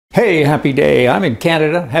Hey, happy day. I'm in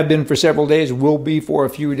Canada, have been for several days, will be for a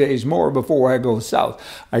few days more before I go south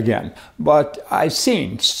again. But I've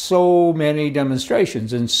seen so many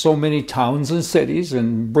demonstrations in so many towns and cities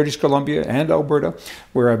in British Columbia and Alberta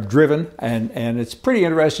where I've driven, and it's pretty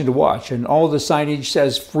interesting to watch. And all the signage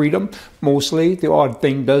says freedom, mostly. The odd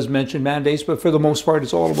thing does mention mandates, but for the most part,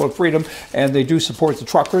 it's all about freedom. And they do support the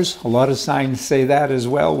truckers. A lot of signs say that as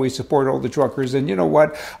well. We support all the truckers. And you know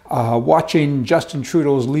what? Watching Justin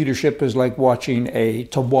Trudeau's leadership is like watching a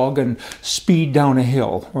toboggan speed down a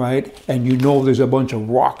hill, right? And you know there's a bunch of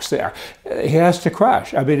rocks there. He has to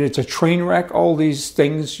crash. I mean, it's a train wreck, all these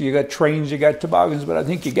things. You got trains, you got toboggans, but I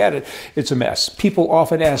think you get it. It's a mess. People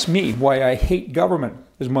often ask me why I hate government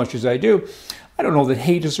as much as I do. I don't know that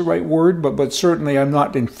hate is the right word, but certainly I'm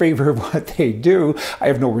not in favor of what they do. I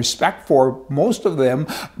have no respect for most of them,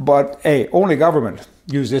 but hey, only government,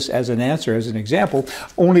 use this as an answer, as an example,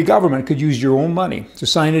 only government could use your own money to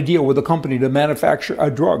sign a deal with a company to manufacture a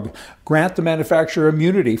drug, grant the manufacturer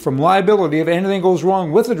immunity from liability if anything goes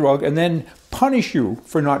wrong with the drug, and then punish you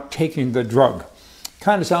for not taking the drug.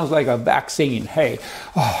 Kind of sounds like a vaccine. Hey,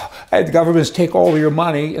 the governments take all of your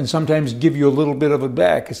money and sometimes give you a little bit of it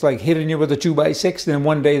back. It's like hitting you with a 2x6, and then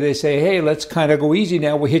one day they say, hey, let's kind of go easy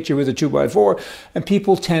now. We'll hit you with a 2x4. And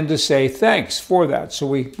people tend to say thanks for that. So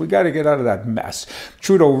we got to get out of that mess.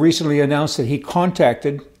 Trudeau recently announced that he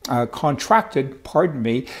contracted,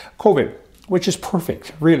 COVID, which is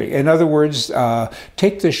perfect, really. In other words,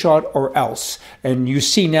 take the shot or else. And you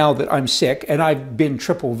see now that I'm sick, and I've been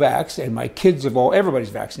triple vaxxed, and my kids everybody's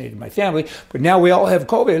vaccinated in my family, but now we all have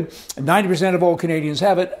COVID, and 90% of all Canadians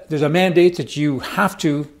have it. There's a mandate that you have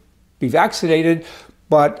to be vaccinated,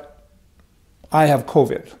 but I have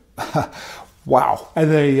COVID. Wow.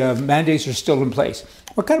 And the mandates are still in place.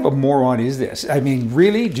 What kind of a moron is this? I mean,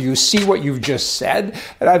 really? Do you see what you've just said?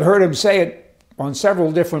 And I've heard him say it on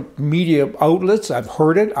several different media outlets. I've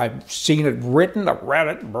heard it. I've seen it written. I've read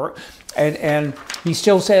it. And he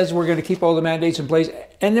still says we're going to keep all the mandates in place.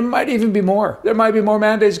 And there might even be more. There might be more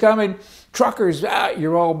mandates coming. Truckers,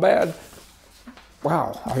 you're all bad.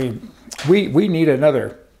 Wow. I mean, we need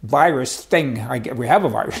another virus thing. We have a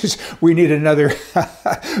virus. We need another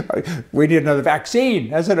vaccine.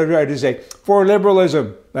 That's what I'm trying to say. For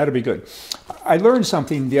liberalism. That'll be good. I learned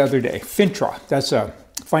something the other day. FINTRA. That's a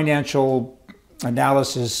financial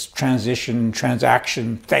analysis,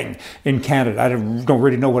 transaction thing in Canada. I don't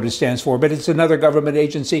really know what it stands for, but it's another government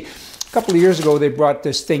agency. A couple of years ago, they brought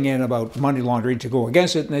this thing in about money laundering to go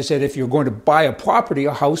against it. And they said, if you're going to buy a property,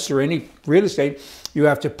 a house or any real estate, you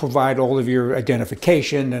have to provide all of your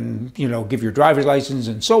identification and, give your driver's license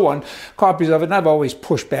and so on, copies of it. And I've always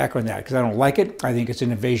pushed back on that because I don't like it. I think it's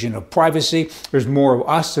an invasion of privacy. There's more of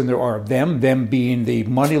us than there are of them being the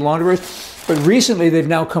money launderers. But recently, they've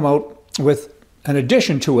now come out with an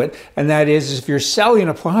addition to it, and that is if you're selling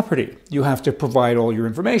a property, you have to provide all your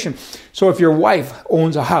information. So if your wife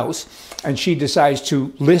owns a house and she decides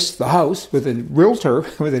to list the house with a realtor,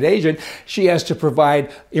 with an agent, she has to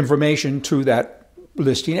provide information to that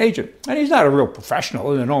listing agent. And he's not a real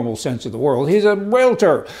professional in the normal sense of the world. He's a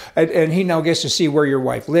realtor. And he now gets to see where your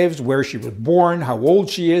wife lives, where she was born, how old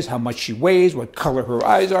she is, how much she weighs, what color her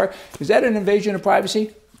eyes are. Is that an invasion of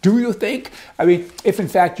privacy? Do you think? I mean, if in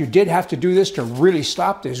fact you did have to do this to really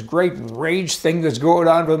stop this great rage thing that's going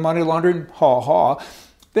on with money laundering,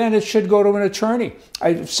 then it should go to an attorney,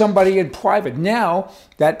 somebody in private. Now,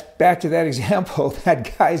 back to that example,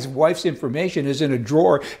 that guy's wife's information is in a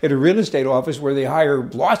drawer at a real estate office where they hire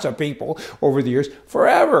lots of people over the years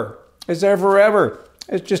forever. It's there forever.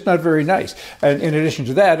 It's just not very nice. And in addition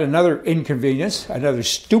to that, another inconvenience, another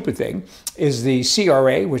stupid thing, is the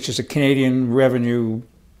CRA, which is a Canadian revenue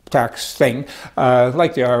tax thing,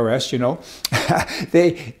 like the IRS,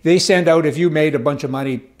 they send out, if you made a bunch of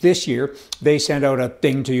money this year, they send out a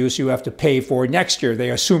thing to you, so you have to pay for next year. They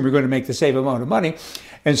assume you're going to make the same amount of money,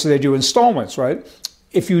 and so they do installments, right?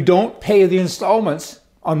 If you don't pay the installments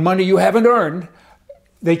on money you haven't earned,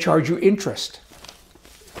 they charge you interest.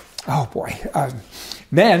 Oh boy.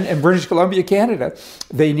 Then in British Columbia, Canada,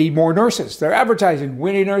 they need more nurses. They're advertising,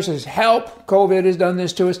 we need nurses, help, COVID has done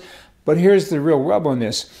this to us. But here's the real rub on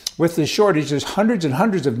this. With the shortage, there's hundreds and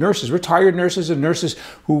hundreds of nurses, retired nurses and nurses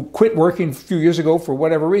who quit working a few years ago for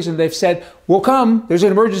whatever reason. They've said, we'll come, there's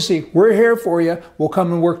an emergency, we're here for you. We'll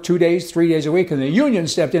come and work 2 days, 3 days a week. And the union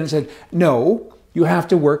stepped in and said, no, you have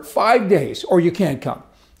to work 5 days or you can't come.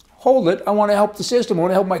 Hold it. I want to help the system. I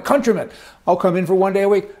want to help my countrymen. I'll come in for 1 day a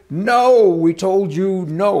week. No, we told you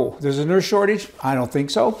no. There's a nurse shortage? I don't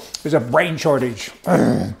think so. There's a brain shortage.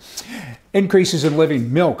 Increases in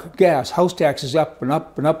living, milk, gas, house taxes up and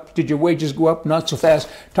up and up. Did your wages go up? Not so fast.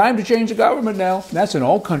 Time to change the government now. That's in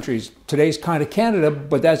all countries. Today's kind of Canada,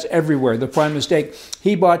 but that's everywhere. The prime mistake.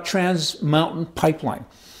 He bought Trans Mountain Pipeline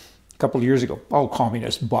a couple of years ago. All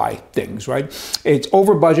communists buy things, right? It's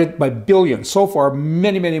over budget by billions. So far,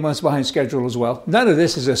 many, many months behind schedule as well. None of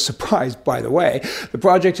this is a surprise, by the way. The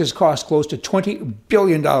project has cost close to $20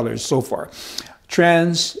 billion so far.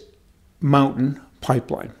 Trans Mountain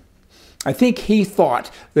Pipeline. I think he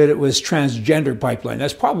thought that it was transgender pipeline.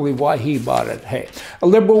 That's probably why he bought it. Hey, a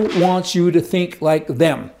liberal wants you to think like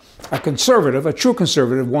them. A conservative, a true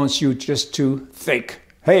conservative, wants you just to think.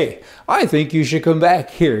 Hey, I think you should come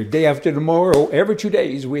back here day after tomorrow. Every 2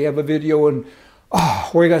 days we have a video and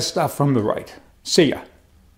we got stuff from the right. See ya.